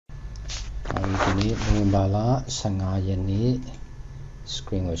Ini Nimbala Sangayani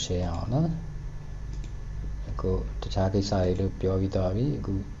screen will share on. Go to Taki side of Biovidavi,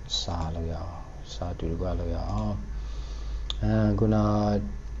 good Saloya, Sadu Galoya. Guna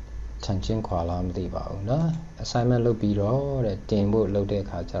Tanchin Qualam Diva. Assignment look below the Timbo loaded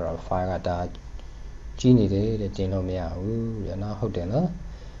culture of fire that Genie day, the Tinomia, and a hotel.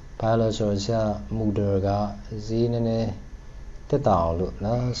 Pilots or Mudurga, Zinene, the down look,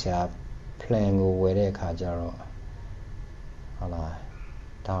 no, playing with a cajaro. Hala,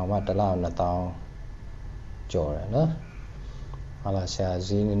 down what the loud down Jordan, Hala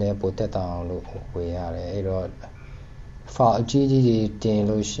says Zinene put that down look, we are a road. For GG tin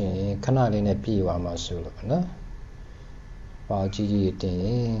lotion, Canadian a P1 muscle, no? For GG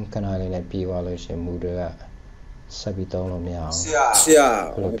tin, Canadian a P1 lotion, Mudura. Sabito meow.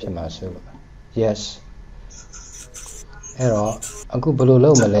 Yes. Error. A good blue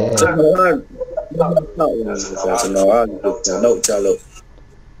low Malay.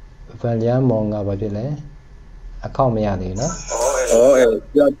 Valiamonga Badile. A comiadi, no? Oh,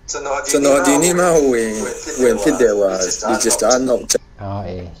 so no, Dinima when fit there was just not. Ah,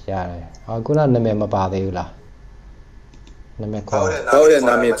 yeah. I'll go on the member Badula. Nami for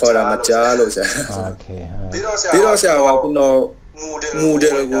a machalo. Okay. Because I no mood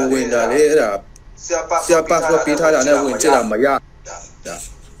win the later. Siapa Peter and I went to Maya.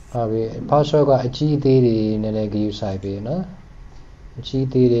 Pastor got a GD in the negative side, no?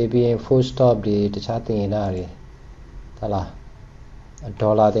 GD being full stop the chatting in Ari. Tala. A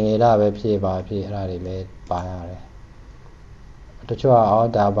dollar thing it up pay by pay made by Ari. The two are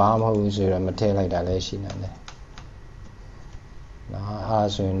out that bomb who's a material like that. Now,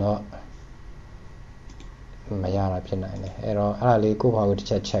 as you know, Mayana Pinine, Ero, Ali Kupa would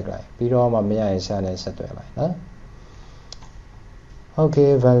check like. Below my Maya is an answer like,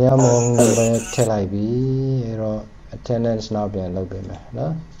 okay, Valiamon tell I be, Ero, attendance now being low bit,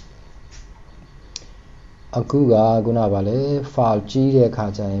 no? Akuga Gunabale, Fall G, the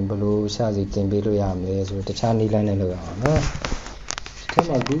Kaja in blue, Sazi Timbilu Yamis with the Chani Line and Luana.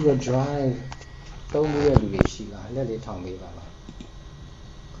 Come on, Google Drive, don't really wish you, let it tell me about.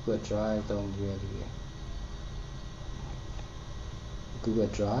 Google Drive, don't really. Google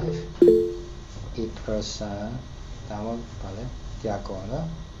Drive, 8%, download, pale, Tiacona.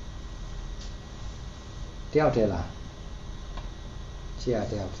 Tiatela. Chia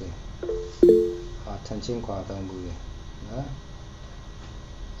Tiati. Attention qua don't believe.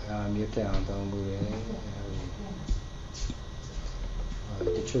 Mute down don't believe.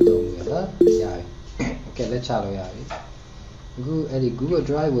 The truth don't believe. Yeah. Okay, let's try it. Google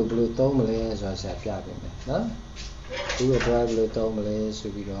Drive will blow Tomley as I said, no? Google Drive will Tomley, so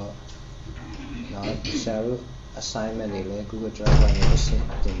we don't. Now, share assignment, Google Drive and the same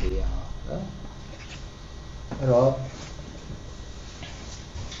thing. Hello.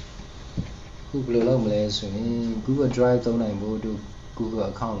 Google Drive don't I do Google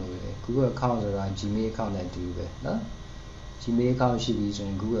account. Google account are Gmail account that do it. No? Gmail account should be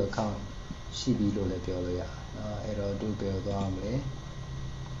using Google account. Should be low level. Error do build on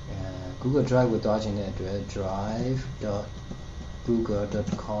Google Drive with dodging address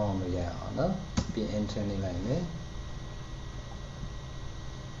drive.google.com. Yeah, no? Be entering like me.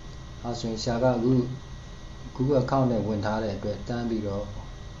 As we shall Google account that went out at that below.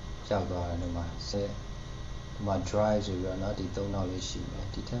 Say my drives are not the don't knowledge.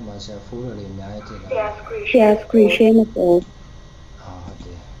 The time myself fully united. Share screen.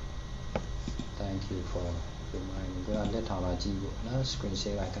 Thank you for reminding me. Let our screen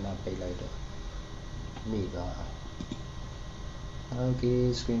share I cannot pay later. Me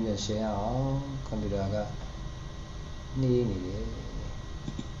okay, screen and share all computer got need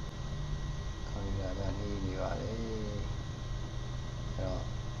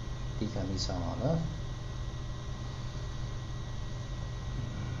can be some on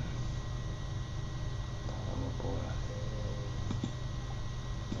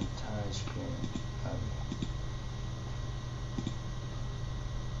entire screen.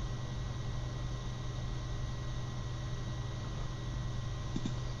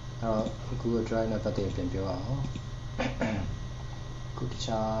 Google Drive not that they've been built. Good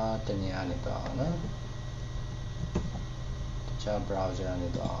chart and the Chat browser and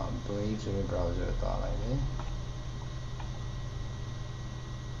it Brave browser like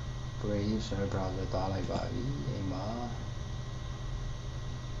Brave browser like Emma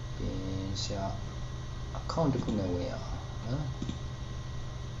account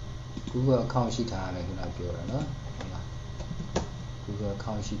Google account sheet time Google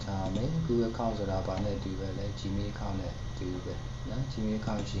account sheet time Google account that up on it do Gmail account Google နော် Gmail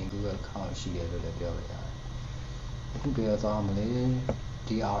account ရှိရင် Google account ရှိတယ်လို့လည်းပြောလို့ရတယ်အခုဘယ်တော့သွားမလဲ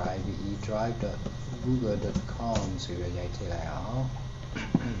drive.google.com ဆိုရရိုက်ထည့်လိုက်အောင်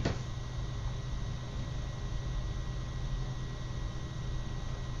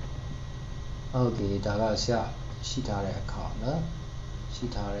Okay ဒါကဆရာရှိထားတဲ့ account နော်ရှိ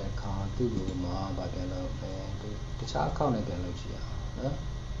ထားတဲ့ account သူ့ကိုမှဘာပြန်လုပ်လဲတခြား account နဲ့ပြန်လုပ်ကြည့်အောင်နော်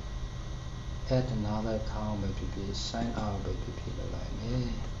add another account ပဲဖြစ်ဖြစ် sign out ပဲဖြစ်ဖြစ်လုပ်လိုက်မယ်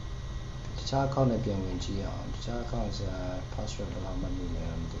တခြား account နဲ့ပြန်ဝင်ကြည့်အောင်တခြား account ဆရာ password ဘယ်လောက်မှတ်မိလဲ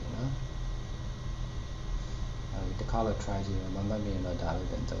မသိဘူးနော်တစ်ခါတော့ try ကြည့်မယ်မမှတ်မိရင်တော့ဒါပဲ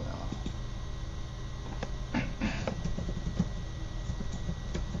ပြန်သုံးအောင်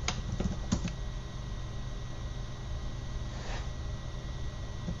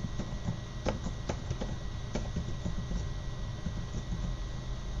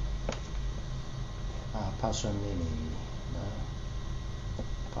password မိနေပြီနော်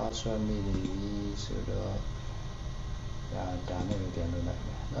password မိနေပြီဆိုတော့ဒါနဲ့ပဲပြန်လုပ်လိုက်မ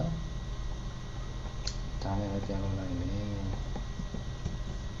ယ်နော်ဒါနဲ့ပဲပြန်လုပ်လိုက်မယ်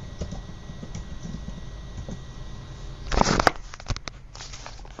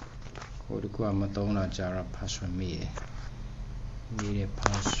ကိုဒီကွာမသုံးတာကြာတော့ password မိတယ်မိတဲ့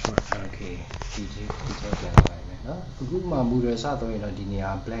password okay ဒီပြန်လုပ်လိုက်မယ်နော်အခုမှမူရစသုံးရင်တော့ဒီနေရာ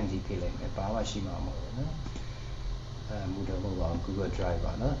blank ကြီးဖြစ်လိုက်မယ်ဘာမှရှိမှာမဟုတ်ဘူးနော်မူတော့မဟုတ်ပါဘူး Google Drive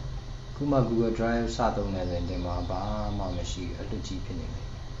ပါနော်ခုမှ Google Drive စသုံးနေတယ်ဒီမှာဘာမှမရှိအလွတ်ကြီးဖြစ်နေတယ်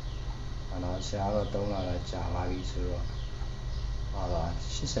ဟာတော့ဆရာတော့သုံးလာတာကြာပါပြီဆိုတော့ဟာတော့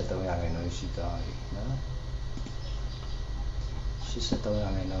83ရာခိုင်နှုန်းရှိသွားပြီနော်83ရာ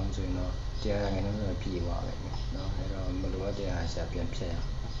ခိုင်နှုန်းဆိုရင်တော့100ရာခိုင်နှုန်းဆိုပြည့်သွားပြီနော်အဲ့တော့မလိုအပ်တဲ့အားဆရာပြန်ဖြတ်ရအောင်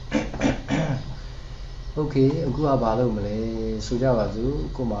Okay အခုကဘာလုပ်မလဲဆိုကြပါစို့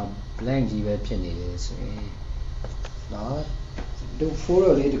ကိုမှ blank ကြီးပဲဖြစ်နေတယ်ဆိုရင်နော်ဒီ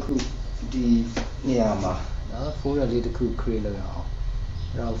folder လေးတစ်ခုဒီနေရာမှာနော် folder လေးတစ်ခု create လုပ်ရအောင်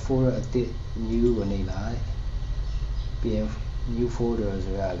အဲ့တော့ folder အသစ် new ကိုနေလိုက်ပြီးရင် new folder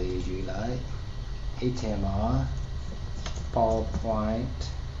ဆိုရလေးယူလိုက်အဲ့ထဲမှာ PowerPoint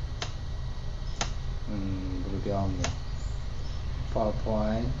ဘယ်လိုပြောမလဲ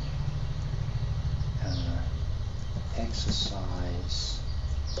PowerPoint exercise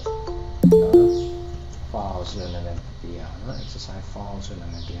files လို့လည်းပြရအောင်နော် exercise files လို့လ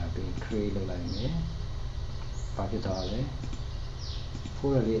ည်းပြရပြီး create လုပ်လိုက်မယ်ဘာဖြစ်သွားလဲ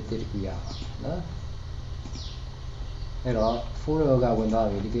folder လေးအသစ်တစ်ခုရအောင်နော်အဲ့တော့ folder ကဝင်သွား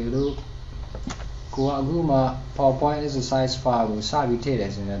ပြီတကယ်လို့ကိုကအခုမှ PowerPoint exercise file ကိုစပြီးထည့်တ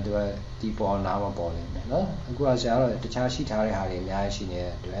ယ်ဆိုရင်သူကဒီပေါ်နားမပေါ်လိမ့်မယ်နော်အခုကဆရာတော့တခြားရှိထားတဲ့ဟာတွေအများကြီးရှိနေ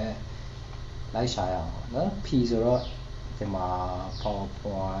တဲ့အတွက်လိုက်ရှာရအောင်နော် P ဆိုတော့ဒီမှာ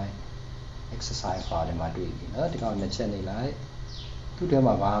PowerPoint exercise file တွေမှာတွေ့ပြီနော်ဒီကောင်နှစ်ချက်နေလိုက်သူ့ထဲ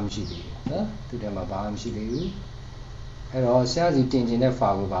မှာဘာမှမရှိသေးဘူးနော်သူ့ထဲမှာဘာမှမရှိသေးဘူးအဲ့တော့ဆရာစီတင်ချင်တဲ့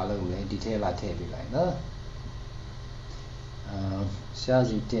file ကိုဘာလုပ်မလဲဒီထဲလာထည့်ပေးလိုက်နော်ဆရာ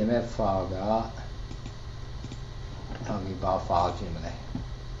စီတင်မဲ့ file ကဒီဘာ file ဖြစ်မလဲ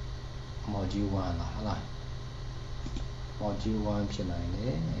module 1လားဟုတ်လား module 1ဖြစ်နိုင်တ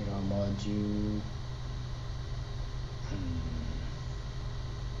ယ်အဲ့တော့ module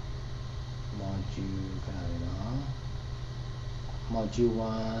ခဏလေးနော် module 1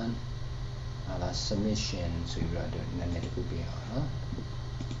ဟာလား submission ဆိုပြီးတော့နည်းနည်းတစ်ခုပြအောင်နော်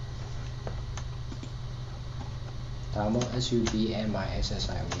ဒါမှမဟုတ် submissi ကိုရ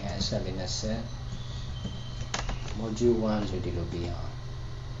အဆက်လေးနဲ့ဆက် module 1ဆိုဒီလိုပြအောင်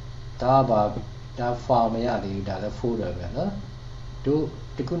ဒါပါဒါ file မရသေးဘူးဒါလည်း folder ပဲနော်တို့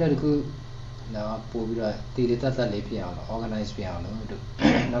တစ်ခုနဲ့တစ်ခုနော်ပို့ပြီးတော့တည်တည်တတ်လေးဖြစ်အောင် organize ဖြစ်အောင်လို့တို့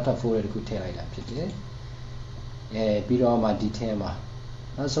နောက်ထပ် folder တစ်ခုထည့်လိုက်တာဖြစ်တယ်ပြီးတော့မှဒီထဲမှာ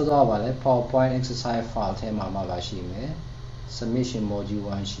နောက်ဆိုတော့ဗာလဲ PowerPoint exercise file ထဲမှာမှပါရှိမယ် submission module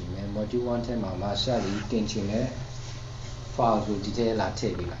 1ရှိမယ် module 1ထဲမှာမှဆက်ပြီးတင်ချင်တဲ့ file ကိုဒီထဲလာထ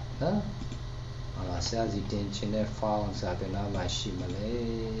ည့်ပေးလိုက်နော်ဟာလာဆက်စီတင်ချင်တဲ့ file ဆိုတာဘယ်နာမှာရှိမလဲ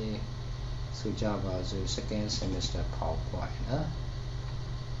ဆိုကြပါစို့ second semester PowerPoint နော်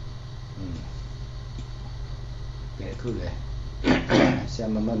ဘယ်ခုလဲဆရာ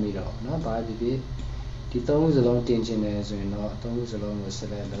မမှတ်မိတော့နော်ဘာဖြစ်ဖြစ်ဒီသုံးခုစလုံးတင်ချင်တယ်ဆိုရင်တော့သုံးခုစလုံးကို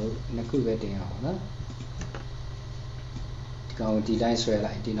select လုပ်နှစ်ခုပဲတင်အောင်နော်ဒီကောင်ဒီတိုင်းဆွဲ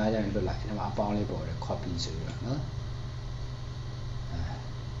လိုက်ဒီနားကျရင်လွတ်လိုက်ဒီမှာအပေါင်းလေးပေါ်တယ် copy ဆိုပြီးတော့နော်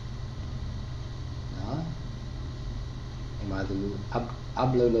ဒီမှာသူ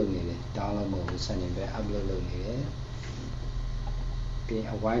upload လုပ်နေတယ် download မဟုတ်ဘူးစနေပဲ upload လုပ်နေတယ်ပြီး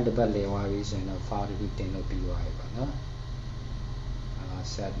အဝိုင်းတစ်ပတ်လည်သွားပြီဆိုရင်တော့ file တစ်ခုတင်လို့ပြီးသွားပြီပေါ့နော်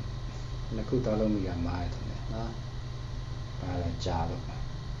set နှစ်ခုတောက်လို့မိရမှားတယ်နော် là trả được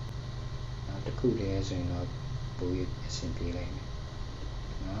nó tức cụ để rồi nó bùi xin phí lại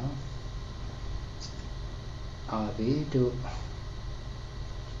nó vì được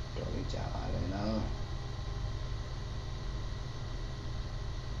rồi trả lại nó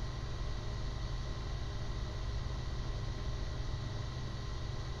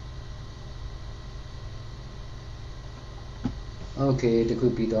ok tức cụ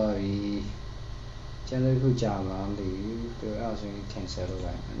bị đó vì chẳng lẽ cụ trả làm thì tôi áo rồi cancel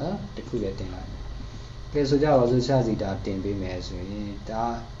rồi nó tức cụ để tiền lại cái số giờ rồi sao gì đã tiền bị mẹ rồi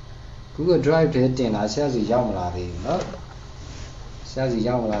đã Google Drive để tiền là sao gì giao mà thì nó sao gì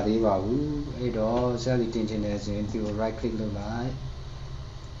giao mà thì bảo ấy đó sao gì tiền trên này rồi thì right click luôn lại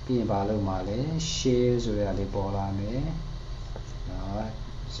bây giờ luôn mà lấy share rồi là để bỏ lại này đó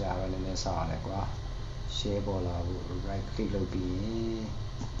sao là nên sao này quá share bỏ là right click luôn bị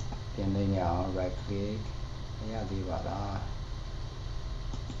tiền đây nhỏ right click ya đi vào đó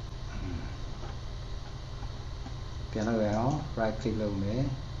tiền nó về nó right click luôn này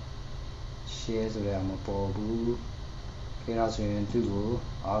share rồi là một bộ bu cái đó rồi từ bu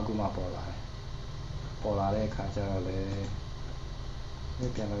cũng mà bỏ lại đấy khai choเลย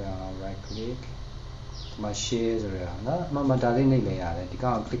tiền nó về right click mà share rồi nó mà đã lên này này thì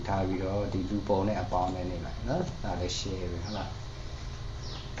các click thay vì đó thì loop bộ này bảo này này nó là để share rồi hả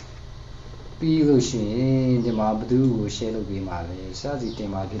ပြီးလို့ရှိရင်ဒီမှာဘယ်သူကို share လုပ်ပေးမှာလဲစသည်တ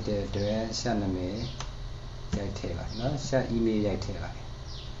င်မှာဖြစ်တဲ့အတွက်ဆက်နာမည်ရိုက်ထည့်လိုက်နော်ဆက် email ရိုက်ထည့်လိုက်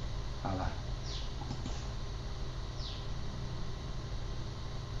ဟုတ်လား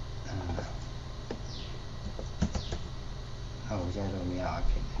ဟုတ်ရိုက်လို့မရအောင်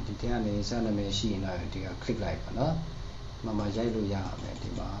ဖြစ်ဒီထဲကနေဆက်နာမည်ရှိရင်တော့ဒီက click လိုက်ပါနော်မရိုက်လို့ရအောင်လေဒီ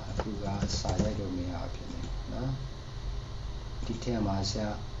မှာအခုကစာရိုက်လို့မရအောင်ဖြစ်နေနော်ဒီထဲမှာဆ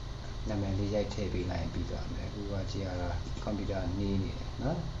က်နာမည်လေးရိုက်ထည့်ပေးလိုက်ပြီးသွားမယ်အခုကကြည့်ရတာကွန်ပျူတာနှီးနေတယ်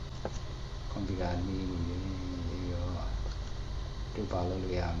နော်ကွန်ပျူတာနှီးနေရောသူ့ပါလို့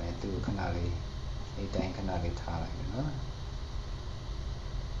ရမယ်သူ့ခဏလေးအဲ့တိုင်းခဏလေးထားလိုက်မယ်နော်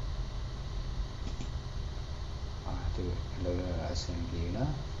သူလောလောအဆင်ပြေ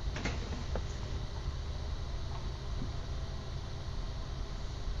နော်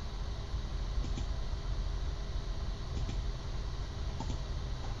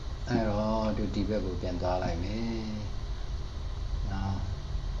အဲ့တော့ဒီဘက်ကိုပြန်သွားလိုက်မယ်နော်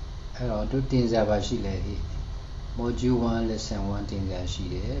အဲ့တော့သူတင်စရာပါရှိလဲဟိ module 1 lesson 1တင်စရာရှိ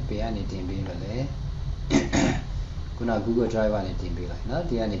တယ်ဘယ်ကနေတင်ပေးမလဲခုန Google Drive ကနေတင်ပေးလိုက်နော်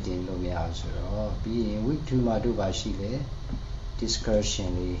ဒီကနေတင်လို့မရအောင်ဆိုတော့ပြီးရင် week 2မှာတို့ပါရှိတယ် discussion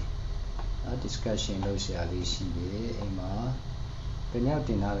လေးနော် discussion လုပ်စရာလေးရှိတယ်အိမ်မှာဘယ်ရောက်တ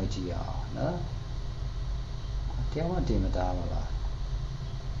င်ထားလဲကြည့်အောင်နော်တရားမတင်မသားပါလား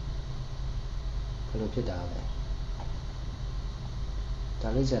ဘယ်လိုဖြစ်တာလဲဒါ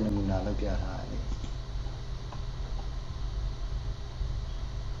လေးစံနမူနာလောက်ပြထားတယ်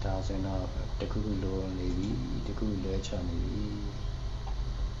ဒါဆိုတော့တခုခုလိုနေပြီတခုလွဲချနေပြီ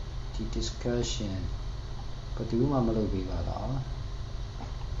ဒီ discussion ဘယ်သူမှမလုပ်ပေးပါလား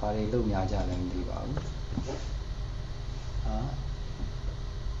ဘာတွေလုပ်များကြလဲမသိပါဘူး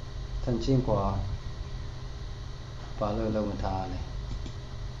ထန်ချင်းကွာဘာလို့လုပ်မထားလဲ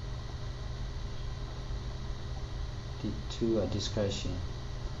ဒီ two discussion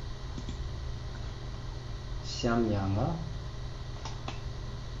ရှမ်းမြန်က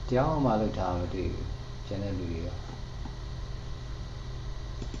တရားမှလုပ်ထားမတွေ့ဘူးကျန်တဲ့လူတွေက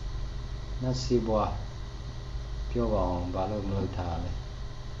နတ်စီဘွားပြောပါအောင်ဘာလို့မလုပ်ထားလဲ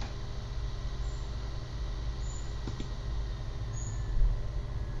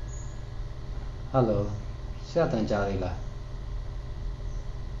ဟယ်လိုဆရာတန်ကြားလေးလား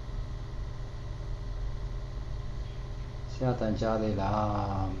ဆရာတန်ကြားလေး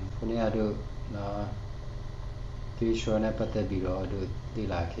လားခုနေ့ကတို့နော်ဒီshowနဲ့ပတ်သက်ပြီးတော့တို့သိ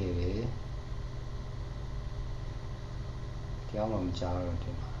လာခဲ့တယ်တရားမှမကြားတော့တ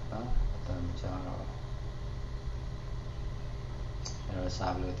င်ပါနော်အတန်မကြားတော့အဲ့တော့စာ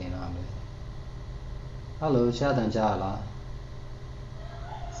ဘယ်လိုတင်လာမလဲဟယ်လိုဆရာတန်ကြားလား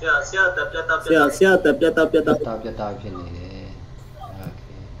ဆရာတက်ပြတ်ဖြစ်နေတယ်โอเค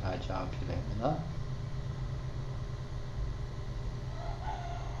အားကြောင့်ဖြစ်လိုက်မယ်နော်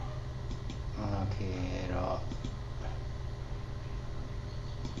โอเคတော့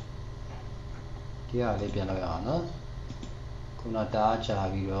ဒီဟာလေးပြန်လုပ်ရအောင်နော်ခုနတားချ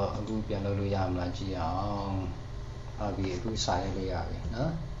ပြီးတော့အခုပြန်လုပ်လို့ရမလားကြည့်အောင်ဟုတ်ပြီအခုစာရိုက်လို့ရပြီ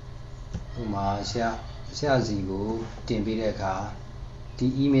နော်ဥမာဆရာစီကိုတင်ပေးတဲ့အခါဒီ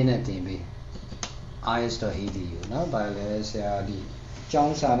email နဲ့တင်ပေး is.edu เนาะဘာလဲဆရာဒီကျော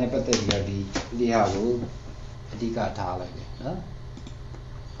င်းစာနဲ့ပတ်သက်ပြီးတော့ဒီလေးဟာကိုအဓိကထားလိုက်တယ် နော်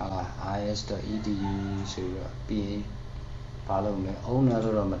ဟာလား is.edu ဆိုပြီးတော့ပြီးရင်ဘာလုပ်မလဲ owner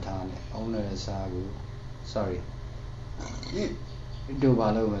လို့တော့မထားနဲ့ owner ရဲ့စာကို sorry တို့ဘာ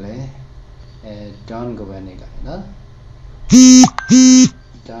လုပ်မလဲdone ကိုပဲနေလိုက်နော်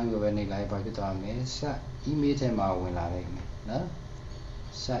done ကိုပဲနေလိုက်ဘာဖြစ်သွားမလဲစ email ထဲမှာဝင်လာလိမ့်မယ်နော်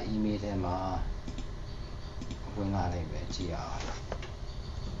စ email ထဲမှာဝင်လာလိမ့်မယ်ကြည့်အောင်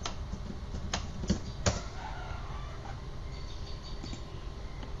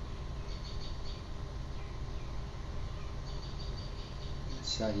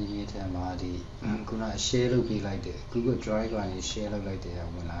စ email ထဲမှာဒီခုန share လုပ်ပေးလိုက်တယ် Google Drive ကနေ share လုပ်လိုက်တယ်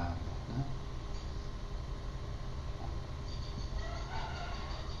ဝင်လာနော်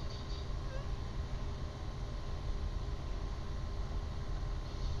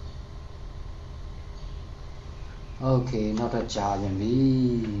Okay နောက်တော့ကြာပြန်ပြီ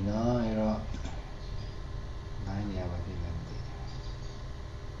เนาะအဲ့တော့9နေရာပါပြီမယ်မသိ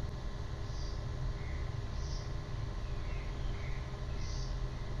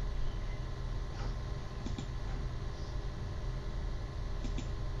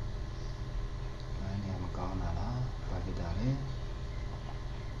9နေရာမကောင်းတာလားဘာဖြစ်တာလဲ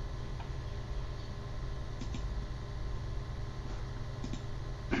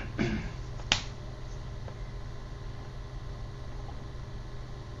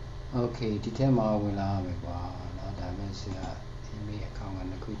Okay ဒီထဲမှာဝင်လာရမယ်ကွာเนาะဒါပေမဲ့ဆရာ email account က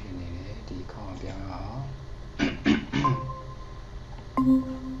နှစ်ခုဖြစ်နေတယ်ဒီ account ကိုပြောင်းရအောင်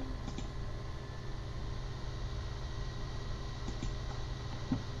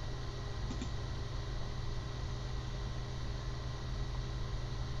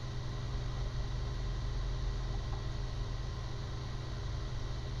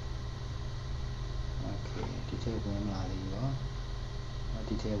Okay ဒီထဲဝင်လာပြီရော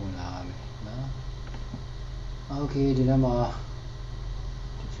ဒီထဲဝင်လာရမယ်နော် Okay ဒီထဲမှာ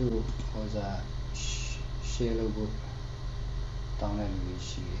တချို့ဟောစာ share လုပ်ဖို့တောင်းတဲ့လူတွေ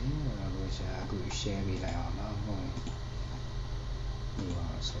ရှိတယ်အဲ့တော့ဆရာအခု share ပေးလိုက်အောင်နော်ဟုတ်ဒီပါ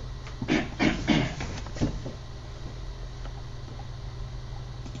ဆို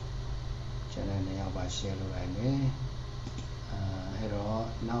channel နဲ့ရောက်ပါ share လုပ်လိုက်မယ်အဲ့တော့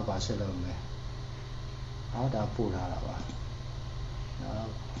နောက်ပါဆက်လုပ်မယ်ဒါပို့ထားတာပါနော်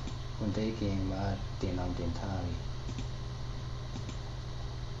ဝန်တေးကင်မှာတင်အောင်တင်ထားပြီ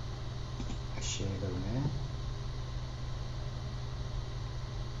share လုပ်မယ်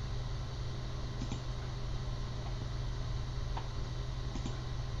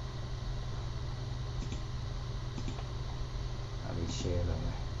အဲ့ဒီ share လုပ်မ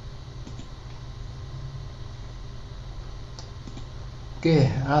ယ်ကဲ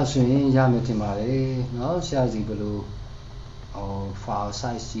အဲ့ဆိုရင်ရမယ်ထင်ပါတယ်เนาะဆရာစီဘယ်လိုfile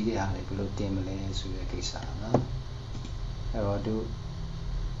size ကြီးတဲ့ဟာတွေဘယ်လိုတင်မလဲဆိုတဲ့ကိစ္စเนาะအဲ့တော့တို့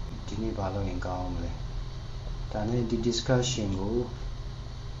ဒီနေ့ဘာလုပ်ရင်ကောင်းမလဲဒါနဲ့ဒီ discussion ကို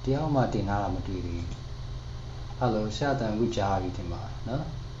တရားမှတင်ထားတာမတွေ့သေးဘူး Hello ဆရာတန်ခုကြားပြီထင်ပါเนาะ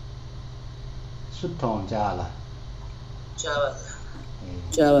စွတ်ထောင်ကြားလားကြားပါ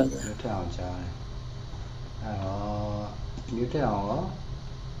ကြားပါမြို့ထအောင်ကြားတယ်အဲ့တော့မြို့ထအောင်ရော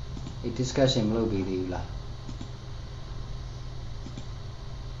ဒီ discussion မလုပ်သေးဘူးလား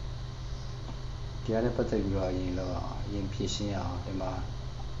ဒီအားနဲ့ပတ်သက်ပြီးတော့အရင်လောက်အောင်အရင်ဖြည့်ရှင်းအောင်ဒီမှာ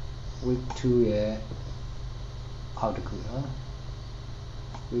week 2ရဲ့အောက်တစ်ခုနော်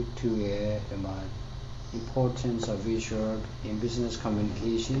week 2ရဲ့ဒီမှာ importance of visual in business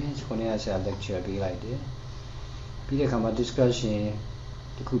communications ခုနကဆရာ lecture ပေးလိုက်တယ်ပြီးတဲ့အခါမှာ discussion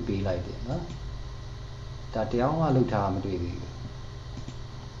တစ်ခုပေးလိုက်တယ်နော်ဒါတရားမှလုပ်ထားမတွေ့သေးဘူး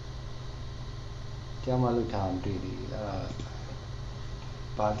တရားမှလုပ်ထားမတွေ့သေးဘူးအဲ့ဒါ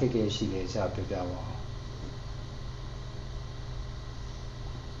ဘာခက်ခဲရှိလဲဆရာပြောပြပါ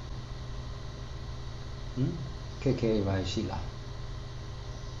ဦးခက်ခဲပါရှိလား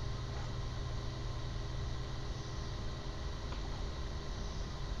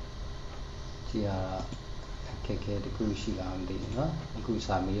ဒီဟာခက်ခဲတခုရှိလားမသိဘူးเนาะအခု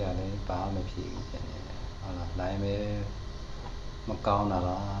စာမေးရတယ်ဘာမှမဖြစ်ဘူးပြန်နေတယ်ဟုတ်လား line ပဲမကောင်းတာ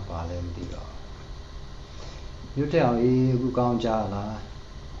လားဘာလဲမသိတော့မြို့တက်အောင်အခုကောင်းကြလား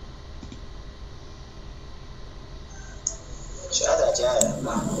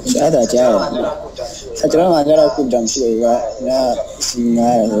ရှားတာကြားရကျွန်တော်မှကြတော့ခုတောင်ရှိရကစီငါ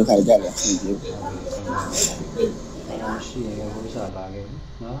ရဆိုခါကြတယ်ရှိတယ်ရှိရဟိုစားလာခဲ့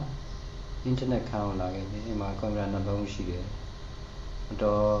နော် internet ခေါင်းလာခဲ့ပြီဒီမှာကင်မရာနှလုံးရှိတယ်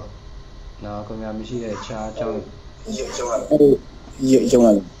တော့နော်ကင်မရာမရှိတဲ့ခြားအကြောင်း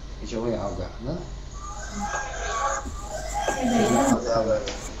ရုံရအောက်ကနော်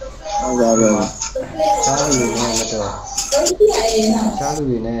ဟုတ်ပါဘူးခြားရည်နဲ့တော့ Chalu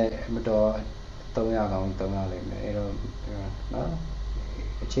vi ne mato 300 ကောင်300လိမ့်မယ်အဲ့တော့နော်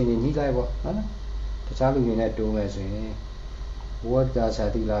အချိန်ကြီးညှိလိုက်ပေါ့နော်တခြားလူတွေနဲ့တိုးမယ်ဆိုရင် word ကစာ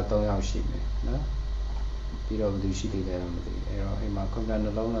တိလာ3ယောက်ရှိမယ်နော်ပြီးတော့ဘယ်သူရှိသေးတယ်တော့မသိဘူးအဲ့တော့အိမ်မှာ computer နှ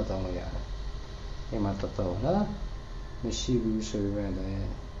လုံးတော့သုံးလို့ရတယ်အိမ်မှာတော်တော်နော်မရှိဘူးဆိုရင်လည်း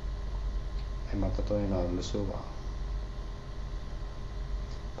အိမ်မှာတော်တော်ရင်တော့မစိုးပါ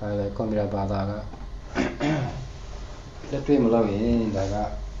ဘူးဒါလည်း computer ဘာသာကလက်တွေ့မလုပ်ရင်ဒါက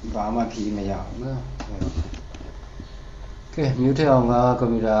ဘာမှခီးမရဘူးနော်ကဲမြို့ထက်အောင်ကကွ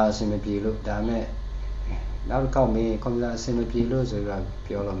န်ပျူတာအဆင်မပြေလို့ဒါမဲ့နောက်တစ်ခေါက်မင်းကွန်ပျူတာအဆင်မပြေလို့ဆိုတော့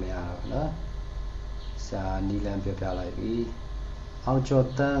ပြောလို့မရတော့နော်စာနီလန်ပြောပြလိုက်ပြီအောင်ကျော်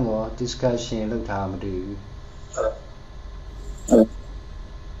တန်းကို discussion လုပ်ထားမတွေ့ဘူး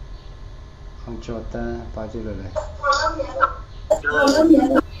အောင်ကျော်တန်းပါကြည့်လို့လေ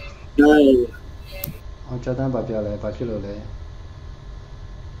အောင်ကျော်တန်းပါပြောလဲဘာဖြစ်လို့လဲ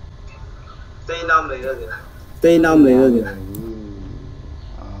တိတ်နောက်မလဲလို့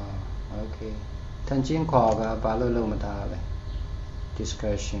okay ထန်ချင်းခေါ်ကဘာလို့လုံးမထားလဲ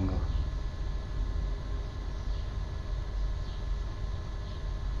discussion ကို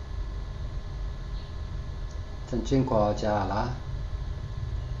ထန်ချင်းခေါ်ကြားလား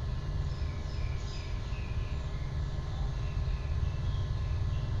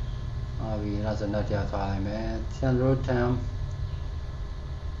ဒီနောက်စနောက်ကြားသွားလိုက်မယ်ကျန်တို့ထမ်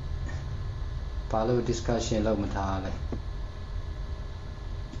ဘာလို့ discussion လုပ်မထားလဲ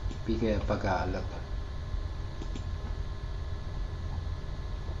ပြီးခဲ့ဘက်ကအလုပ်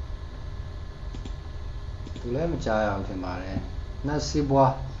သူလည်းမကြားရအောင်ထင်ပါတယ်နတ်စီ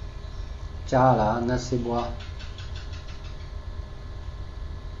ဘွားကြားလားနတ်စီဘွား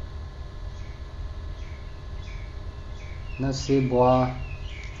နတ်စီဘွား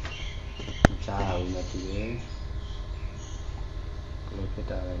ကြားအောင်မတည်ရဘယ်လိုဖြစ်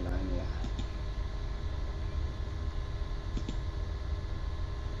တာလဲနိုင်ရ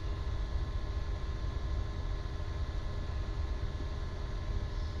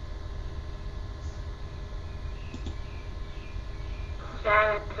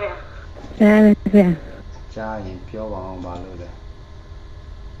ကြားရင်ပြောပါအောင်ပါလို့လေ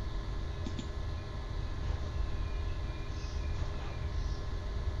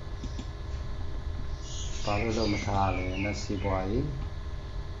ဘာလို့တော့မထားလဲနတ်စီဘွားကြီး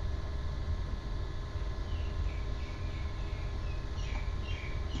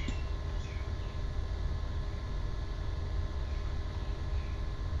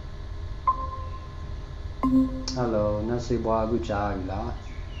ဟယ်လိုနတ်စီဘွားအခုကြားပြီလား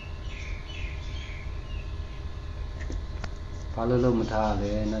ဘာလို့လုံးမထား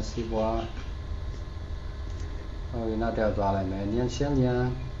လဲနတ်စီဘွားဟိုနောက်တော့သွားလိုက်မယ်ညံရှင်းညံ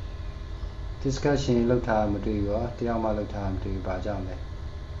discussion လုပ်ထားမတွေ့ရောတယောက်မှလုပ်ထားမတွေ့ဘာကြောင့်လဲ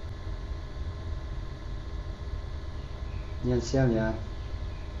ညံရှင်းညံ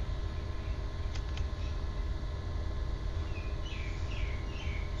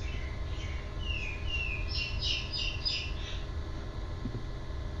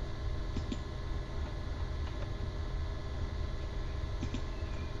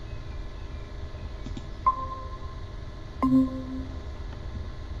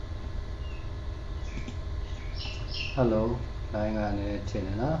ဟယ်လိုနိုင်ကနေထင်တ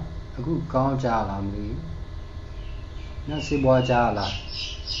ယ်နော်အခုကောင်းကြလားမသိဘူးညစီဘွားကြလား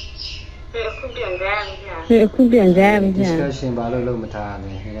အခုပြန်ကြပြီဗျာ discussion ဘာလို့လုပ်မထားလဲ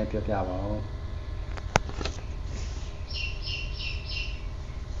နည်းနည်းပြောပြပါဦး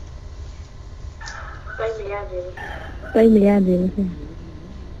စိတ်မရသေးဘူးဗျာ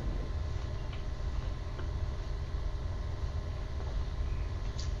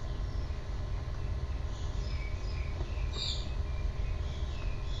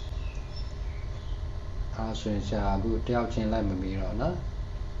ဆိုရင်ရှာအခုတယောက်ချင်းလိုက်မမီတော့နော်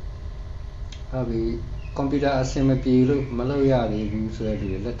ဟုတ်ပြီကွန်ပျူတာအဆင်မပြေလို့မလုပ်ရသေးဘူးဆိုတဲ့လူ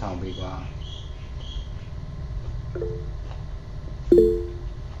တွေလက်ထောင်ပေးပါ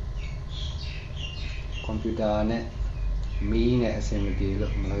ကွန်ပျူတာနဲ့မီးနဲ့အဆင်မပြေ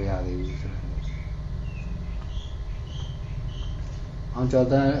လို့မလုပ်ရသေးဘူးဆိုတော့အောင်ကျော်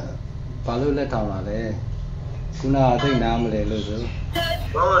တန်းဘာလို့လက်ထောင်လာလဲခုနအသိနားမလဲလို့ဆို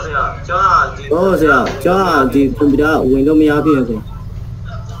ဘောဆရာကျောင်းဒီကွန်ပျူတာဝင်လို့မရဖြစ်ဘူး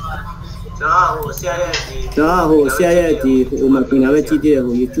ကျောင်းဟိုဆရာရဲ့ဒီဟိုမှာပြင်လာပဲကြည့်တဲ့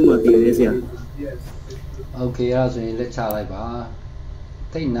ဟို YouTube မှာပြင်နေဆရာโอเคအဲ့ဆိုရင်လက်ချလိုက်ပါ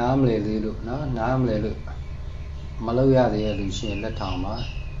သိနားမလဲသေးလို့နော်နားမလဲလို့မလုပ်ရသေးတဲ့လူရှိရင်လက်ထောင်ပါ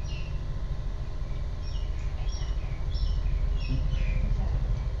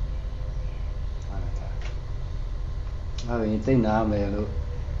vì tên nào về luôn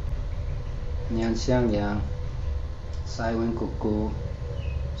nhàn sang nhàng sai quên của cô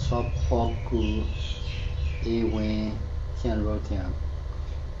shop pork cô e quên hiện rồi thì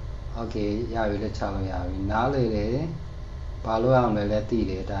ok ya vì lấy chào ya vì nào lấy đấy bao lâu ăn lấy tí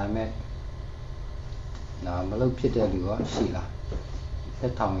đấy đã mẹ nào mà lúcဖြစ်တယ်လူရောရှိလားတ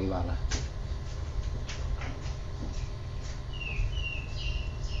က်ထောင်လေးပါလား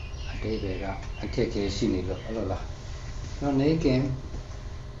အတိတ်ကအထက်ကြီးရှိနေလို့အဲ့လိုလားတော့နေကင်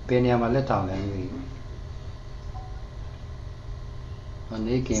ဘယ်နေရာမှာလက်ထောင်လဲလို့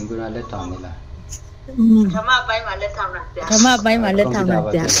နေကင်ကလက်ထောင်နေလားဓမ္မပိုင်းမှာလက်ထောင်တာဗျာ ဓမ္မပိုင်းမှာလက်ထောင်တာ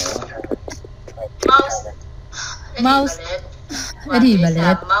ဗျာ mouse အဲ့ဒီမလဲ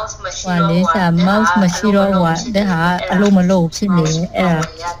mouse မရှိ ဟို တော့ လေစာ mouse မရှိတော့ဟိုတဲ့ဟာအလုံးမလုံးဖြစ်နေတယ်အဲ့ဒါ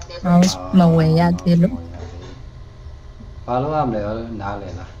mouse မဝင်ရသေးလို့ ဘာလို့ရမလဲနားလဲ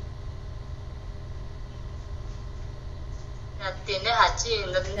လားတင်တဲ့ဟာကြည့်ရင်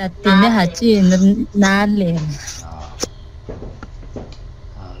တင်တဲ့ဟာကြည့်ရင်နားလဲ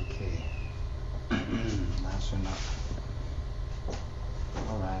okay that's enough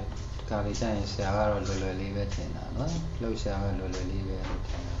all right ဒါလေးကျရင်ဆရာကတော့လွယ်လွယ်လေးပဲထင်တာနော်လှုပ်ရှားပဲလွယ်လွယ်လေးပဲလို့ထ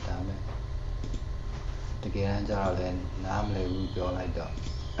င်တာဒါမဲ့တကယ်တမ်းကျတော့လည်းနားမလည်ဘူးပြောလိုက်တော့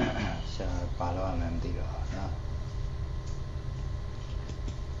ဆရာဘာလို့ရမှန်းမသိတော့နော်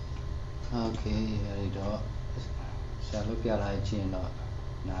okay အဲ့တော့ဆရာလုပ်ပြလိုက်ခြင်းတော့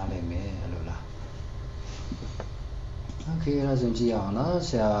နားလည်မယ်အဲ့လိုလား okay အဲ့ဒါဆိုကြည့်အောင်နော်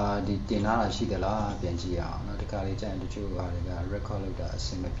ဆရာဒီတင်လာတာရှိသလားပြန်ကြည့်အောင်နော်ဒီကလေးကျရင်တချို့ဟာတွေက record လုပ်တာအဆ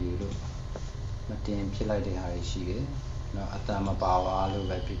င်မပြေလို့မတင်ဖြစ်လိုက်တဲ့ဟာတွေရှိတယ်နော်အတန်မပါပါလို့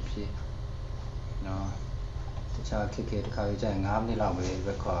ပဲဖြစ်ဖြစ်နော်တခြားခက်ခဲတစ်ခါလေးကျရင်9မိနစ်လောက်ပဲ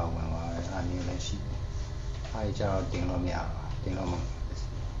record ဝင်သွားတယ်အဲ့ဒါမျိုးလည်းရှိတယ်အားကြတော့တင်လို့မရဘူးတင်လို့မ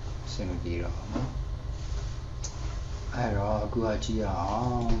အဆင်မပြေတော့နော်အဲ့တော့အခုကကြည့်အော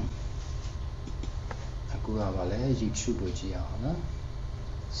င်အခုကပါလဲ YouTube ကိုကြည့်အောင်နော်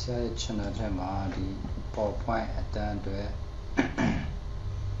ဆရာရဲ့ channel ထဲမှာဒီ PowerPoint အတန်းတွေ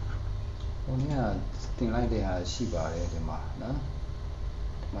ဟိုနေ့ကတင်လိုက်တဲ့ဟာရှိပါတယ်ဒီမှာနော်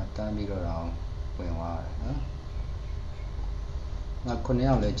ဒီမှာတန်းပြီးတော့ဝင်သွားတယ်နော်ငါ9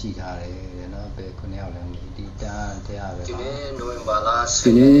ယောက်လည်းကြည့်ထားတယ်နော်ဘယ်9ယောက်လည်းမသိဒီတန်းတရားပဲဒီနေ့နိုဝ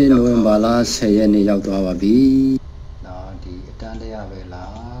င်ဘာလ10ရက်နေ့ရောက်သွားပါပြီနော်ဒီအတန်းတရားပဲ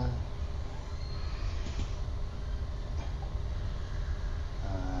လား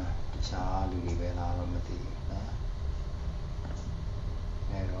တခြားလူတွေပဲလားတော့မသိဘူးနော်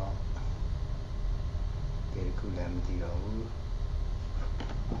အဲ့တော့ဒီခုလည်းမသိတော့ဘူး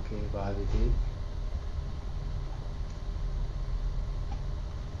okay ပါပြီ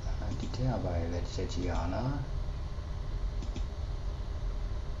ဒီထဲကပါလေတစ်ချက်ကြည့်အောင်နော်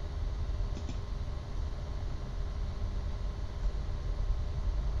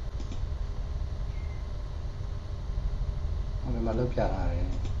ဒီမှာလုပ်ပြထားတယ်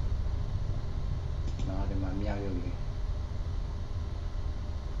နော်ဒီမှာမြောက်ရုပ်လေး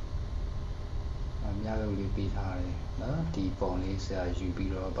မြောက်ရုပ်လေးပေးထားတယ်နော်ဒီပုံလေးဆရာယူ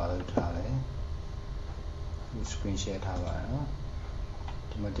ပြီးတော့ပါလုပ်ထားတယ် screen share ထားပါနော်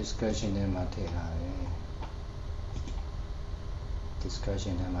ဒီမှာ discussion ထဲမှာထည့်ထားတယ်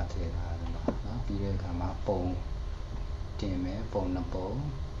discussion ထဲမှာထည့်ထားတယ်နော်ပြီးတဲ့အခါမှာပုံတင်မယ်ပုံနှစ်ပုံ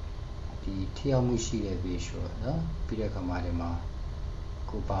ဒီထိရောက်မှုရှိတဲ့ visual နော်ပြီးတဲ့အခါမှာဒီမှာ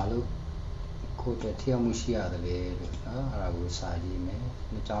ကိုပါလို့ကိုတဲ့ထိရောက်မှုရှိရတယ်လေလို့နော်အဲ့ဒါကိုစာရေးမယ်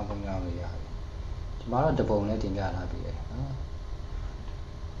နှစ်ကြောင်းပုံကြောင်းလို့ရတယ်ဒီမှာတော့တပုံနဲ့တင်ပြထားပြီးတယ်နော်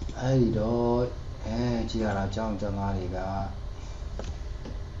အဲ့ဒီတော့ကြည့်ရတာကြောင်းကျောင်းသားတွေက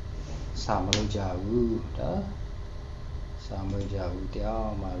စာမလုပ်ကြဘူးနော်စာမလုပ်ကြဘူးတ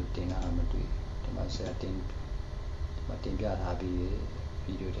ရားမှတင်တာမတွေ့ဒီမှာဆရာတင်ပြထားပြီး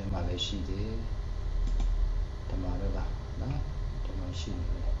ဗီဒီယိုထဲမှာလည်းရှိသေးဒီမှာတော့လားနော်ဒီမှာရှိနေ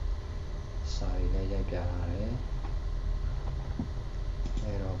တယ်စာရေးလည်းရိုက်ပြထားတယ်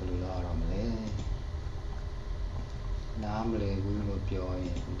အဲ့တော့ဘယ်လိုလုပ်ရမလဲနားမလည်ဘူးလို့ပြောရ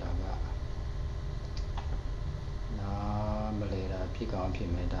င်ဒါကနားမလည်တာဖြစ်ကောင်းဖြစ်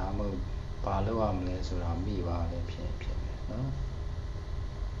မယ်ဒါမှမဟုတ်ဘာလုပ်ရမလဲဆိုတာမိပါလေဖြစ်မယ်နော်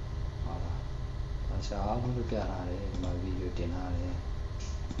ဟုတ်လားဒါရှားလို့ပြထားတယ်ဒီမှာဗီဒီယိုတင်ထားတယ်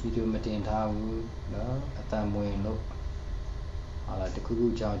ဗီဒီယိုမတင်ထားဘူးနော်အတန်မဝင်လို့ဟာလာတခုခု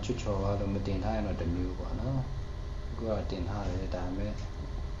ကြောင်ချွတ်ချော်ရလို့မတင်ထားရင်တော့တမျိုးပေါ့နော်အခုကတင်ထားတယ်ဒါပေမဲ့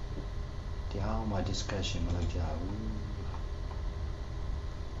တရားမှ discussion မလုပ်ကြဘူး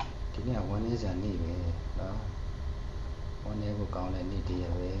ဒီနေ့က1 year နေ့ပဲနော်1 year ကိုကောင်းတဲ့နေ့တည်းရ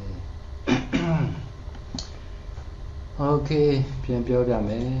ပဲ okay ပြန်ပြောပြမ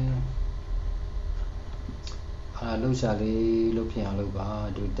ယ် Lúc xả đi lúc hiện lúc ba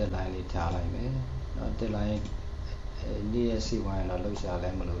đôi deadline đi trả lại mấy nó deadline đi xí ngoài nó lúc xả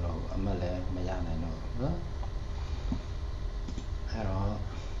lại một lúc rồi mà lại mà ra này nó hay đó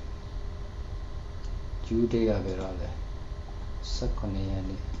chú đi ra về rồi sắc con này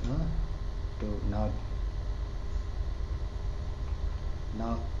đi nó đồ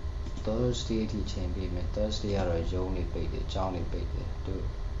nó Thursday thì trên bị mà Thursday rồi giống như bị để trong này bị để đồ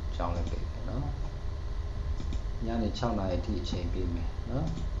trong này bị nó nhà này trong này thì trên bị mà nó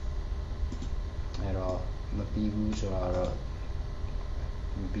hay đó mà bị vu rồi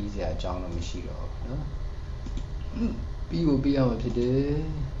mà bị gì ở trong nó mới xí rồi nó bị vụ bịအောင်ဖြစ်တယ်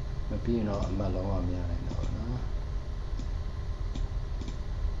မပြီးရင်တော့အမှတ်လုံးဝမရနိုင်တော့နော်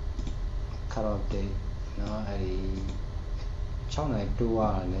ခါတော့တေးနော်အဲ့ဒီ6နိုင်တိုးရ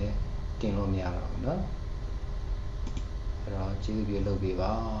တယ်တင်လို့မရတော့ဘူးနော်အဲ့တော့ကျေးဇူးပြုလုပ်ပေး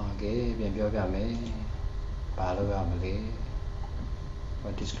ပါကဲပြန်ပြောပြမယ်ဘာလုပ်ရမလဲ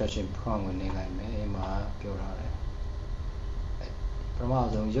discussion prompt ကိုနေလိုက်မယ်အဲ့မှာပြောထားတယ်ပထမ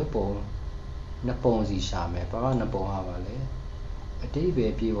ဆုံးရုပ်ပုံနှစ်ပုံစီရှာမယ်ဘာမှနှစ်ပုံရပါလေအတိပ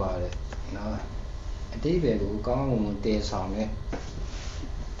ယ်ပြေးသွားတယ်နော်အတိပယ်ကိုကောင်းကောင်းတည်ဆောင်တယ်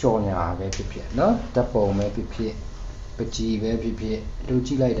ကြော်ညာပဲဖြစ်ဖြစ်နော်ဓာတ်ပုံပဲဖြစ်ဖြစ်ပကြီးပဲဖြစ်ဖြစ်လူကြ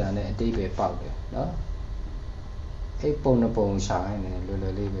ည့်လိုက်တာနဲ့အတိပယ်ပေါက်တယ်နော်အဲ့ပုံနှစ်ပုံရှာရင်လည်းလွယ်လွ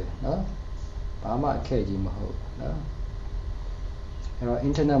ယ်လေးပဲနော်ဘာမှအခက်ကြီးမဟုတ်နော်အဲ့တော့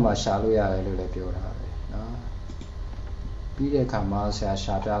internet မှာရှာလို့ရတယ်လို့လည်းပြောထားတယ်နော်ပြီးတဲ့အခါမှာဆရာ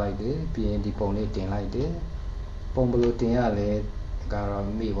ရှာပြလိုက်တယ်ပြီးရင်ဒီပုံလေးတင်လိုက်တယ်ပုံဘယ်လိုတင်ရလဲကတော့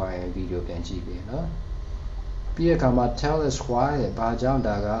မိသွားရင်ဗီဒီယိုပြန်ကြည့်ပြီနော်ပြီးတဲ့အခါမှာ tell us why ဘာကြောင့်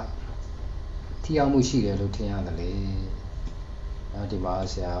ဒါကထိရောက်မှုရှိတယ်လို့ထင်ရတယ်လေနော်ဒီမှာ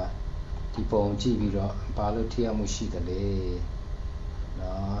ဆရာဒီပုံကြည့်ပြီးတော့ဘာလို့ထိရောက်မှုရှိတယ်လဲ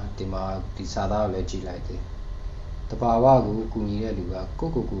နော်ဒီမှာဒီစာသားကိုလည်းကြည့်လိုက်တယ်တဘာဝကိုကူညီတဲ့လူကကို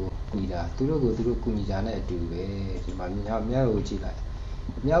ကူညီတာသူတို့ကိုသူတို့ကူညီတာနဲ့အတူပဲဒီမှာမြောက်ကိုကြည့်လိုက်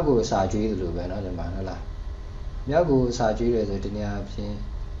မြောက်ကိုအစာကျွေးသလိုပဲเนาะဒီမှာဟုတ်လားမြောက်ကိုအစာကျွေးတယ်ဆိုတနည်းအားဖြင့်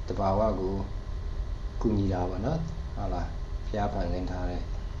တဘာဝကိုကူညီတာပေါ့เนาะဟုတ်လားဖျားဖန်ဆင်းထားတဲ့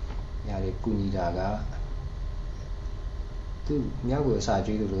ညာတွေကူညီတာကသူမြောက်ကိုအစာ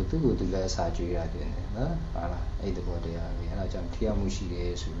ကျွေးသလိုသူ့ကိုသူလည်းအစာကျွေးရတယ်เนาะဟုတ်လားအဲ့ဒီဘောတရားပဲအဲ့ဒါကြောင့်ထိရောက်မှုရှိတယ်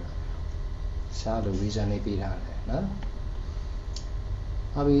ဆိုတော့ရှားလို့ reason လေးပေးထားတယ်နော်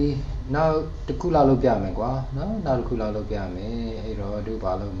ဟုတ်ပြီနောက်တစ်ခုလောက်လုပ်ပြမယ်ကွာနော်နောက်တစ်ခုလောက်လုပ်ပြမယ်အဲ့တော့တို့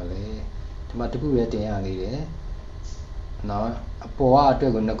ဘာလုပ်မလဲဒီမှာတစ်ခုပဲတင်ရသေးတယ်နော်အပေါ်ကအတွ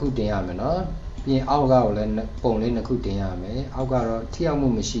က်ကိုနှစ်ခုတင်ရမယ်နော်ပြီးရင်အောက်ကကိုလည်းပုံလေးနှစ်ခုတင်ရမယ်အောက်ကတော့ထိရောက်မှု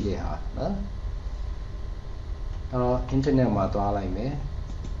မရှိတဲ့ဟာနော်အဲ့တော့ internet မှာသွားလိုက်မယ်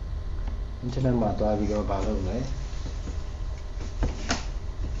internet မှာသွားပြီးတော့ဘာလုပ်မလဲ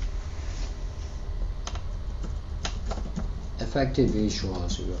effective visual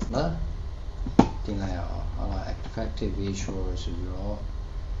ဆိုတော့နော်တင်လိုက်အောင်ဟုတ်လား effective visual ဆိုပြီးတော့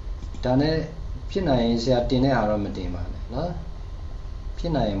ဒါနဲ့ဖြစ်နိုင်ရင်ဆရာတင်တဲ့ဟာတော့မတင်ပါနဲ့နော်ဖြ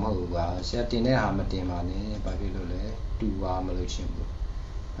စ်နိုင်ရင်မဟုတ်ဘူးကွာဆရာတင်တဲ့ဟာမတင်ပါနဲ့ဘာဖြစ်လို့လဲတူပါမလို့ချင်းဘူး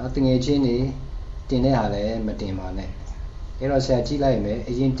နော်တငယ်ချင်းတွေတင်တဲ့ဟာလည်းမတင်ပါနဲ့အဲ့တော့ဆရာကြည့်လိုက်မယ်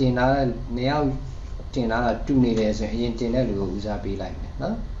အရင်တင်တာနှစ်ယောက်တင်တာတူနေတယ်ဆိုရင်အရင်တင်တဲ့လူကိုဦးစားပေးလိုက်မယ်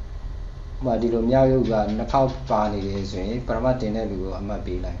နော်မှာဒီလိုမြောက်ရုပ်ကနှစ်ခေါက်ပါနေတယ်ဆိုရင်ပရမတ်တင်တဲ့လူကိုအမှတ်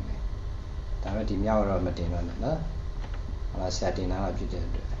ပေးလိုက်မယ်ဒါပေမဲ့ဒီမြောက်တော့မတင်တော့နဲ့နော်ဟောလားဆရာတင်တာကဖြစ်တဲ့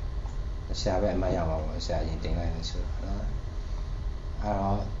အတွက်ဆရာပဲအမှတ်ရမှာပေါ့ဆရာရင်တင်လိုက်တယ်ဆိုတော့နော်အဲ့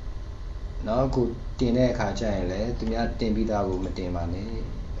တော့နောက်ခုတင်တဲ့အခါကျရင်လည်းသူများတင်ပြီးသားကိုမတင်ပါနဲ့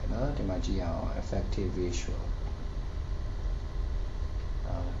နော်ဒီမှာကြည့်အောင် effective visual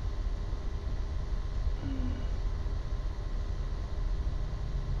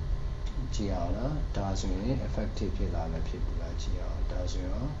ကြည့်အောင်နော်ဒါဆိုရင် effective ဖြစ်လာမယ်ဖြစ်ဘူးလားကြည့်အောင်ဒါဆိုရ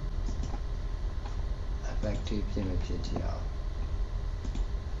င် effective ဖြစ်မဖြစ်ကြည့်အောင်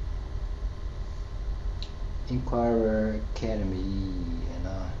Inquirer Academy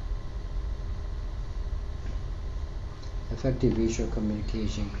နော် effective visual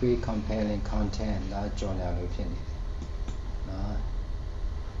communication create compelling content လာကြော်ညာလို့ဖြစ်နေတယ်နော်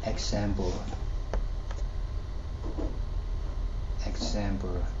example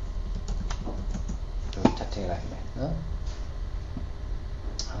တို့ထပ်ထည့်လိုက်မယ်နော်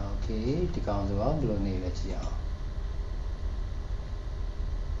okay ဒီကောင်ဆိုတော့ဘယ်လိုနေလဲကြည့်အောင်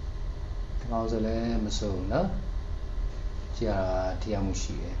ဒီကောင်ဆိုလည်းမစိုးဘူးနော်ကြည့်ရတရားမှု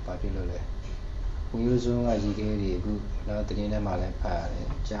ရှိတယ်ဘာဖြစ်လို့လဲဝင်ရိုးစုံးကရေခဲတွေအခုတော့တင်းထဲမှာလည်းဖတ်ရတယ်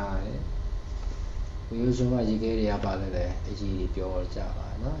ကြားရတယ်ဝင်ရိုးစုံးကရေခဲတွေကပါလဲလေအကြီးကြီးပြောကြပါ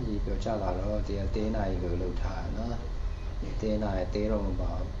နော်အကြီးပြောကြလာတော့တရားတဲနာရီလိုလုပ်ထားနော်တဲနာရီတဲတော့မ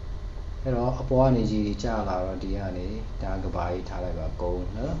ပါဘူး Hello, upon is Jala or Diani, Dagabai, Talaba, Gold,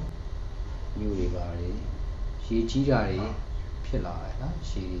 New Ribari, she Gigari, Pilla,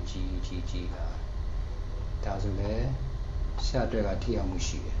 she G. Tazule, Sadraga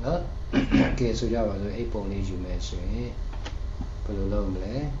Tiamushi, okay, so Java, April needs you mention,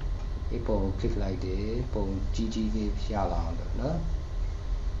 Pulomble, April click like the Pong GG Yala,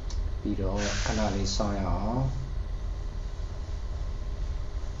 Pido, Canali Soya.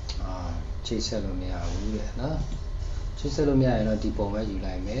 Chiselomia, Chiselomia, diploma you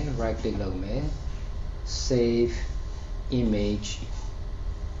like me, right click low me, save image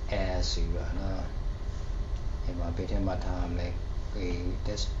as you run. In my bit in my time, like a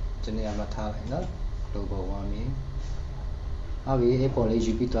test to near my time, global warming. I'll be able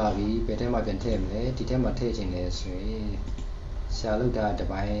to be to be better my contempt, determine taking this. Salute that the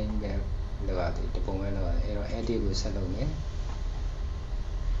buying the poem, Eddie will settle me.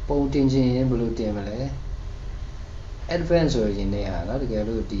 Pointing blue temple advance in there, not get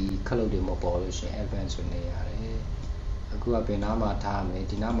the color mobile advance in there. I grew up in Nama time,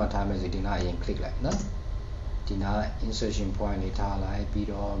 Dinama time as a denying click like no deny insertion point like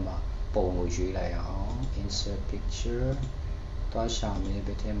beat on Pomo like insert picture, Toshami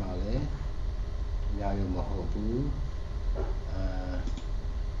Betemale, Yayu Mohobu,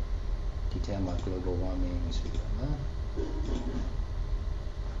 determine global warming.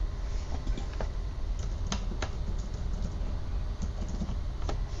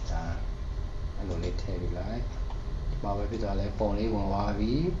 Like Baba Pitale Pony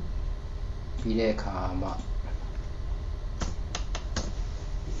Wavi Pide Kama.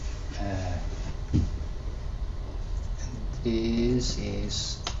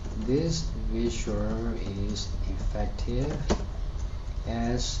 This visual is effective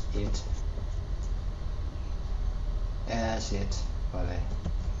as it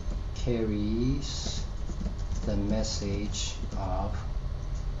carries the message of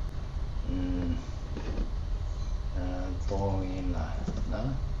Thawing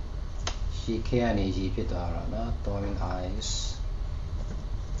she can easy thawing ice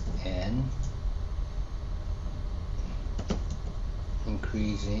and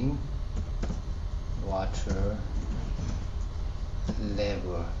increasing water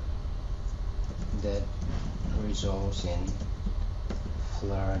level that results in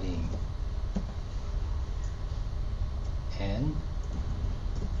flooding and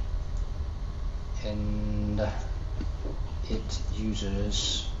it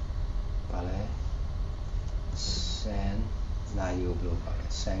uses sand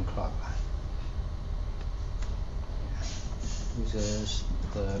sand clock uses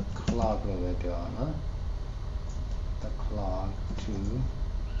the clock to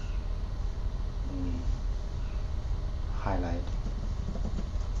highlight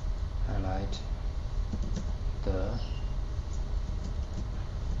the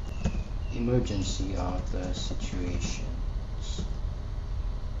emergency of the situations.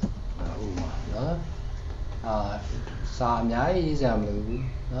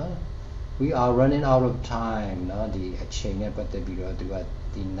 We are running out of time. The chain, but the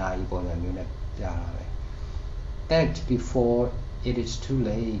act before it is too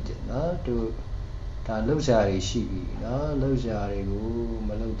late. To Losari Shibi, Losari,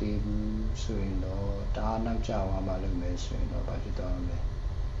 Malodi, Suino, Dana Jawa Malume, Suino, Bajidame.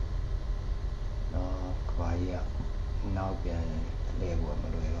 No, quiet. Now, level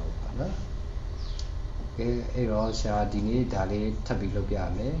Maluelo. Erosa Dini Dali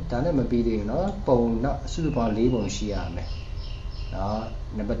Tabilopiame, Dana Mabidi, Bone, not super label Shiame.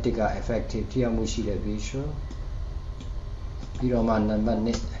 Nabatica effective Tiamushi visual. Piroman number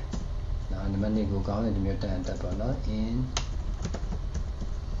net. Now, the money go down in the mutant in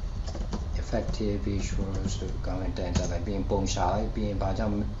effective visuals to comment like being bone shy, being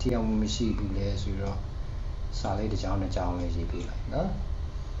Bajam Tiamushi, Zero, Sally the John and John GP.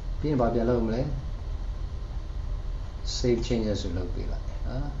 Being Babialome. Save changes to look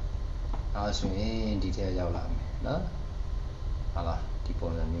like as in detail. Allah, people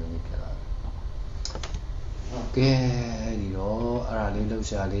the new okay, Arali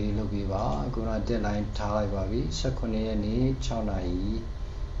looks a little biva, gonna deadline Tali Babi, Sakone ni Chaunai,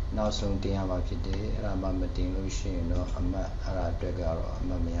 now soon Diama Pide, Ramamatin Lucian, Ara Degaro,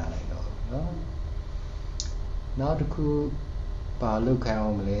 Mamiana. Now the coup look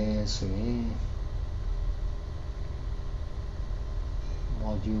home, swing.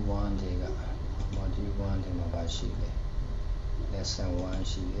 Module 1 Mabashile. Lesson 1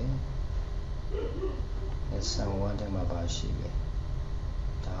 Shile. Lesson 1 Mabashile.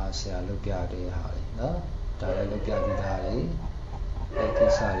 Tasia look at it, Harry. No? Tara look at it, Harry. ကိ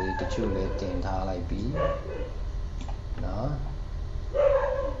စ္စတွေတချို့လည်းတင်ထားလိုက်ပြီနော်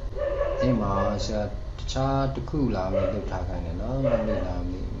ဒီမှာဆရာတခြားတစ်ခုလာမယ်လုပ်ထားခိုင်းတယ်နော်မမေ့လား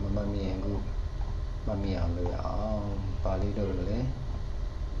မမြင်ခုမမြင်အောင်လုပ်ရအောင်ပါဠိလုပ်လို့လေ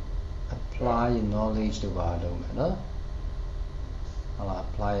apply knowledge တို့ပါလုပ်မယ်နော်ဟုတ်လား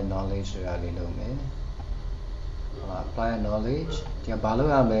apply knowledge ဆိုတာလေးလုပ်မယ်ဟုတ်လား apply knowledge ဒီကဘာလု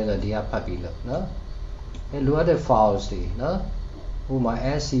ပ်ရမလဲဆိုတော့ဒီကဖတ်ပြီးလုပ်နော်အဲလိုအပ်တဲ့ files တွေနော်ဥပမာ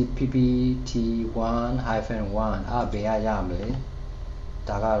scppt1-1 ဘယ်ရမလဲ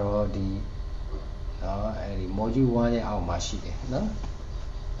ဒါကတော့ဒီအဲဒီ module 1ရဲ့အောက်မှာရှိတယ်နော်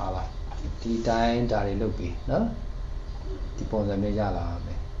ဟုတ်လားဒီတိုင်းဒါတွေလုပ်ပြီးနော်ဒီပုံစံမျိုးရလာမ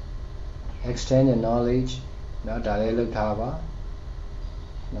ယ် extend your knowledge နော်ဒါလေးလုပ်ထားပါ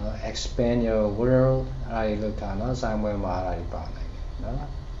နော် expand your world အဲ့ဒါလေးလုပ်ထားနော်စာမွေးမှာအဲ့ဒါတွေပါနိုင်တယ်နော်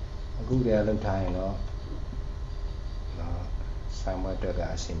အခုတည်းကလုပ်ထားရင်တော့စာမွေးတွေက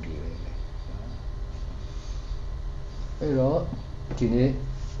အဆင်ပြေလိမ့်မယ်အဲ့တော့ဒီနေ့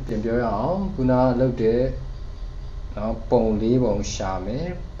ပြန်ပြောရအောင်ခုနလုပ်တဲ့နော်ပုံ၄ပုံရှာမယ်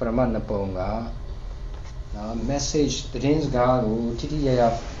ပထမ2ပုံကနော် message သတင်းစကားကိုတိတိကျကျ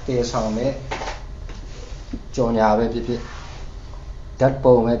တည်ဆောင်တဲ့ကြော်ညာပဲဖြစ်ဖြစ်ဓာတ်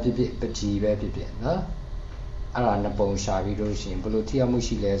ပုံပဲဖြစ်ဖြစ်ပကြီးပဲဖြစ်ဖြစ်နော်အဲ့ဒါ2ပုံရှာပြီးလို့ရှိရင်ဘယ်လိုထိရောက်မှု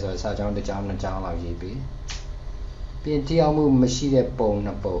ရှိလဲဆိုတော့စာကြောင်းတစ်ကြောင်း2ကြောင်းလောက်ရေးပြီးပြင်ထိရောက်မှုမရှိတဲ့ပုံ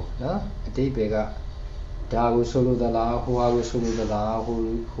2ပုံနော်အတိတ်တွေကဒါကိုဆိုလိုသလားဟိုဟာကိုဆိုလိုသလား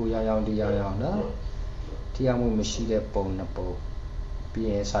ဟိုရောင်ဒီရောင်နော်ထိရောက်မှုမရှိတဲ့ပုံ2ပုံပြီး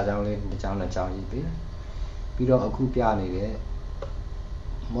ရင်စာကြောင်းလေးတစ်ကြောင်း2ကြောင်းရေးပြီးတော့အခုပြနေတဲ့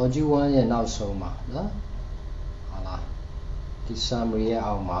module 1ရဲ့နောက်ဆုံးမှာနော်ဟုတ်လားဒီ summary ရဲ့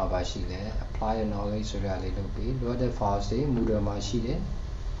အောက်မှာပါရှိတယ် apply your knowledge ဆိုရလေးလုပ်ပြီး loaded files တွေ Moodle မှာရှိတယ်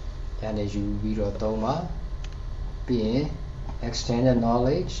။အဲ့ဒါယူပြီးတော့သုံးပါပြီးရင် extended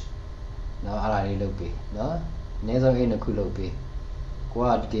knowledge နော်အဲ့ဒါလေးလုပ်ပြီးနော်အနည်းဆုံးအဲ့2ခုလုပ်ပြီးကို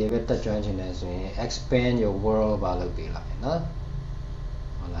ကတကယ်ပဲတက်ကြွချင်တယ်ဆိုရင် expand your world ပါလုပ်ပြီးလိုက်နော်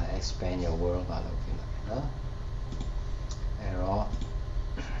ဟုတ်လား expand your world ပါလုပ်ပြီးလိုက်နော်အဲ့တော့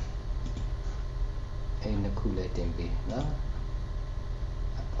အဲ့2ခုလေးတင်ပြီးနော်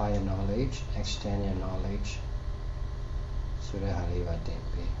apply your knowledge extend your knowledge ဆိုတဲ့ဟာလေးပါတင်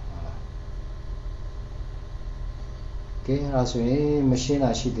ပြီးဟုတ်လားကဲအဲ့ဒါဆိုရင်မရှင်းတာ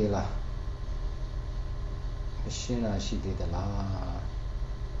ရှိသေးလားမရှင်းတာရှိသေးသလား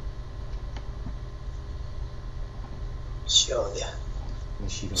ရှော့တယ်မ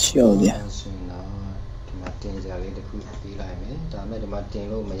ရှိတော့ရှော့တယ်ဆိုတော့ဒီမှာတင်ကြလေးတစ်ခုပေးလိုက်မယ်ဒါမဲ့ဒီမှာတင်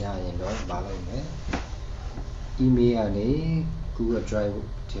လို့မရရင်တော့မလုပ်မယ် email ကနေ Google Drive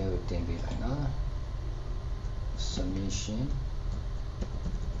ထဲကိုတင်ပေးလိုက်နော် submission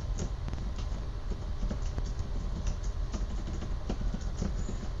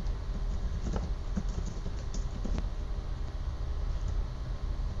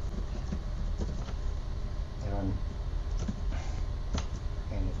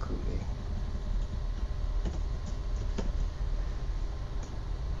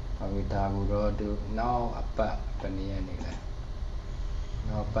ဒါကိုတော့သူနောက်အပတ်ဘယ်နည်းရနေလဲ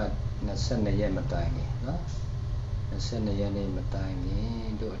နောက်ပတ်22ရက်မတိုင်ခင်နော်22ရက်နေ့မတိုင်ခ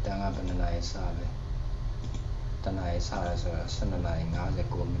င်တို့အတန်းကဘယ်နှစ်နာရီစလဲတနာရီစရဆိုတော့12နာရီ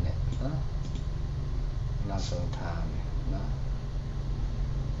59မိနစ်နော်နောက်ဆုံးထားမယ်နော်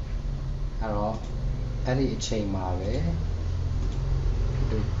အဲ့တော့အဲ့ဒီအချိန်မှာပဲ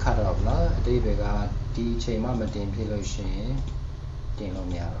သူ cut off နော်အတိတ်ကဒီအချိန်မှမတင်ဖြစ်လို့ရှိရင်တင်လို့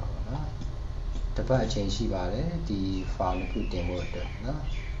မရတော့ဘူးနော်တစ်ပတ်အချိန်ရှိပါတယ်ဒီ file တစ်ခုတင်ဖို့အတွက်နော်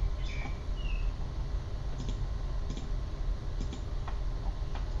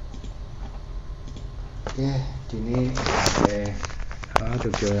ကဲဒီနေ့ပဲအား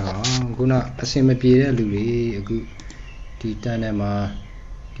တို့ပြောရအောင်ခုနအဆင်မပြေတဲ့လူတွေအခုဒီတန်းထဲမှာ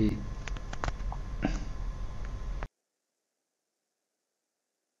ဒီ